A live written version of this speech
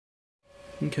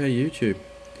Okay, YouTube.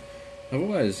 I've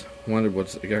always wondered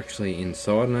what's actually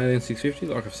inside an 18650.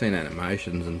 Like, I've seen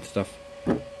animations and stuff.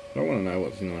 I want to know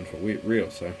what's in one for real,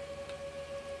 so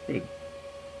I've got a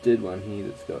dead one here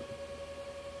that's got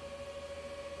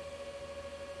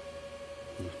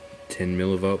 10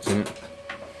 millivolts in it,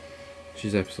 which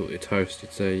is absolutely toast.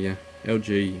 It's a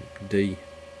LG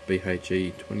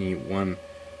DBHE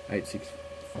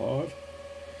 21865.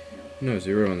 No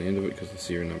zero on the end of it because the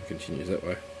serial number continues that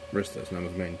way. The rest of those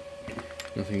numbers mean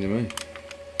nothing to me.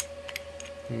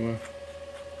 I'll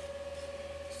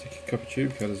stick a couple of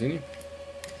tube cutters in here.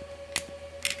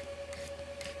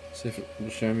 See if it will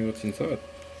show me what's inside.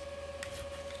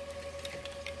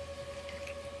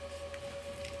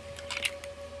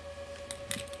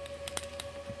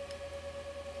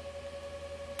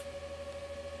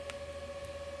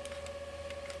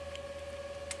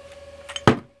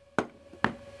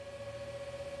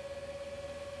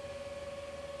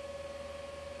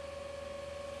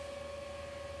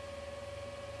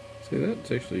 See that?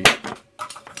 It's actually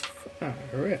far out.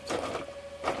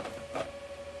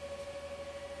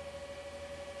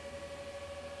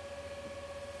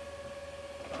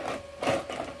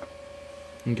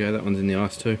 Okay, that one's in the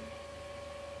ice too.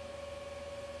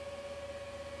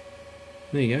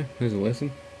 There you go, there's a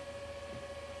lesson.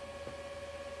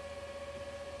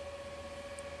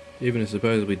 Even a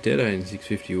supposedly dead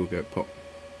 18650 will go pop.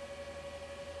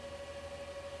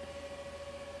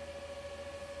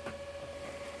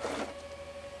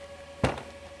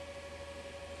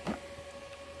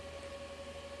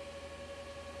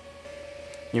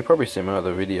 You'll probably see my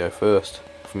other video first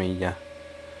of me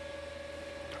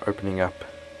opening up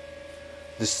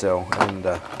this cell and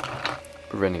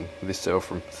preventing this cell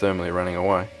from thermally running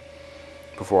away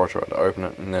before I tried to open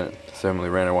it, and then it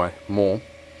thermally ran away more.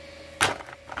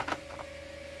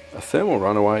 A thermal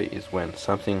runaway is when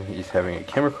something is having a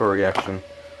chemical reaction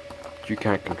that you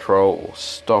can't control or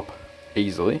stop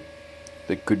easily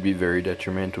that could be very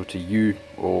detrimental to you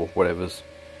or whatever's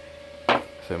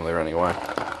thermally running away.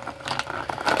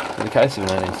 In the case of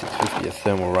an 18650, a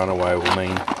thermal runaway will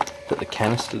mean that the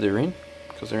canister they're in,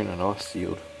 because they're in a nice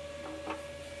sealed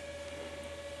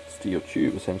steel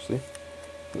tube essentially,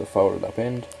 with a folded up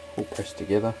end, all pressed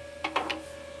together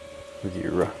with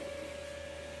your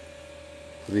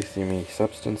lithium-y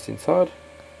substance inside,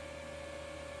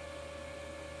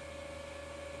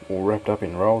 all wrapped up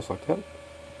in rolls like that.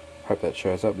 Hope that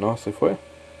shows up nicely for you.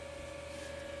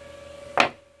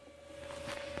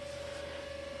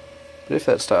 But if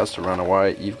that starts to run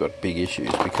away, you've got big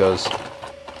issues, because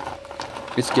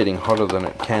it's getting hotter than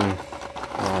it can,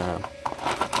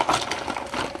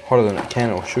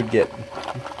 or should get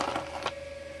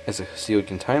as a sealed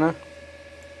container.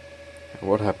 And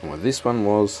what happened with this one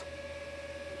was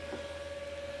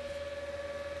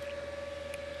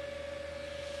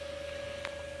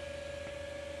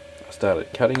I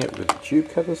started cutting it with the tube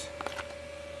cutters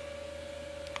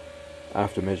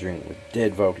after measuring it with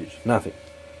dead voltage, nothing.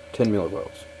 10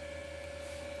 millivolts.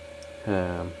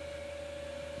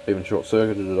 Even short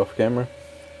circuited it off camera.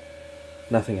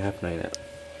 Nothing happening now.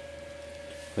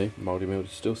 See, multi-mil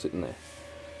is still sitting there.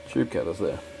 Tube cutters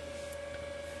there.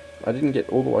 I didn't get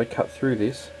all the way cut through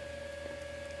this,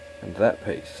 and that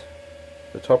piece,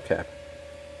 the top cap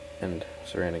and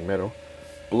surrounding metal,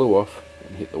 blew off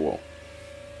and hit the wall.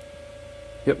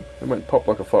 Yep, it went pop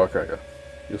like a firecracker.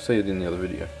 You'll see it in the other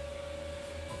video.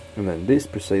 And then this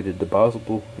proceeded to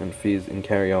bubble and fizz and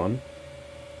carry on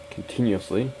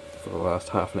continuously for the last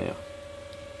half an hour,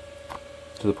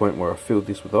 to the point where I filled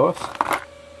this with ice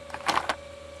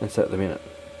and sat them in it.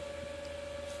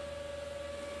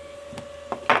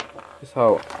 This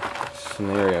whole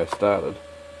scenario started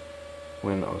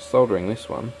when I was soldering this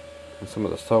one, and some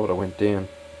of the solder went down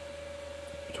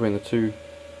between the two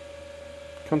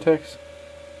contacts,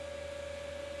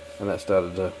 and that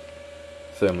started to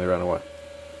thermally run away.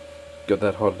 Got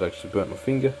that hot it actually burnt my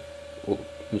finger. All the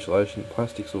insulation,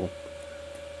 plastic's all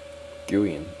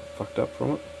gooey and fucked up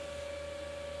from it.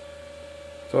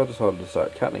 So I decided to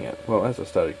start cutting it. Well, as I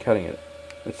started cutting it,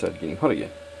 it started getting hot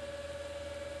again.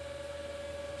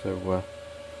 So we'll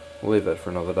leave that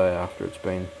for another day after it's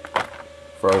been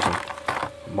frozen. I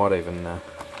might even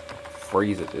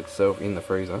freeze it itself in the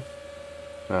freezer.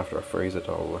 After I freeze it,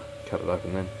 I'll cut it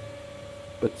open then.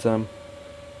 But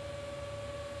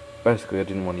basically, I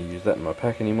didn't want to use that in my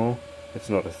pack anymore. It's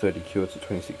not a 30Q, it's a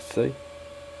 26C.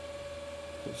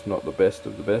 It's not the best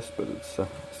of the best, but it's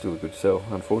still a good cell,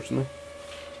 unfortunately.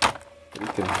 But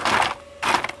it can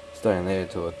stay in there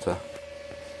till it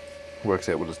works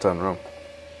out what it's done wrong.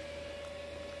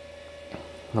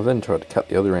 I then tried to cut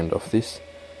the other end off this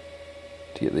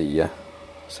to get the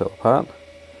cell apart.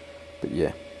 But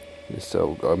yeah, this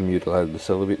cell, I mutilated the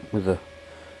cell a bit with the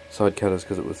side cutters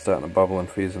because it was starting to bubble and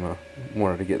fizz, and I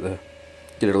wanted to get it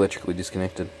electrically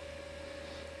disconnected.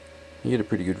 You get a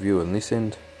pretty good view on this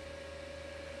end,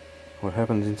 what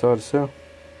happens inside a cell.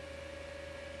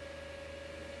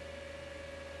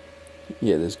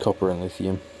 Yeah, there's copper and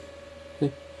lithium.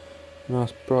 See?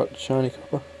 Nice bright shiny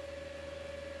copper.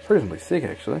 It's reasonably thick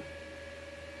actually.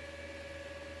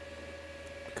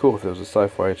 Cool if there was a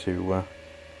safe way to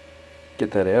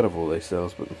get that out of all these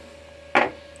cells, but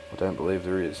I don't believe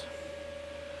there is,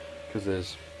 because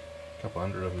there's a couple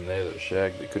hundred of them there that are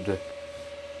shagged that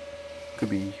could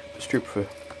be stripped for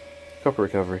copper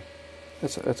recovery.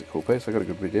 That's a cool piece. I got a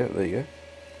good bit out. There you go.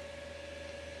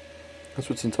 That's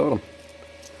what's inside them.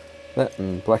 That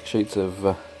and black sheets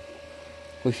of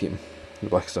lithium. The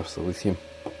black stuff's the lithium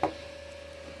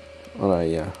on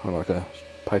like a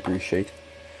papery sheet.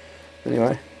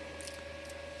 Anyway,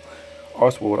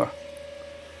 ice water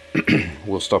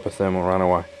will stop a thermal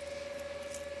runaway.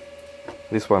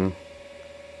 This one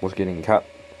was getting cut.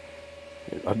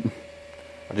 I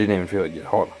didn't even feel it get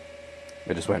hot.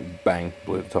 It just went bang,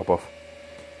 blew the top off.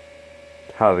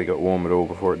 Hardly got warm at all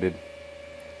before it did.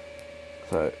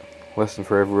 So, lesson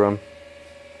for everyone: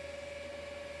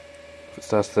 if it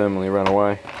starts to thermally run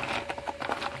away,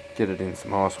 get it in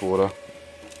some ice water.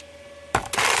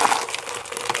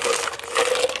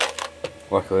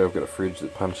 Luckily I've got a fridge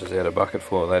that punches out a bucket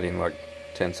full of that in like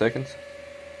 10 seconds.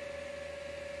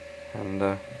 And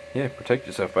yeah, protect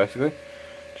yourself basically.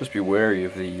 Just be wary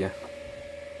of the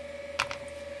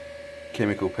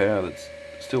chemical power that's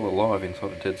still alive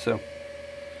inside a dead cell.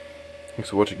 Thanks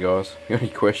for watching, guys. If you got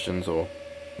any questions or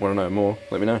want to know more,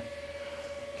 let me know.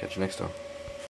 Catch you next time.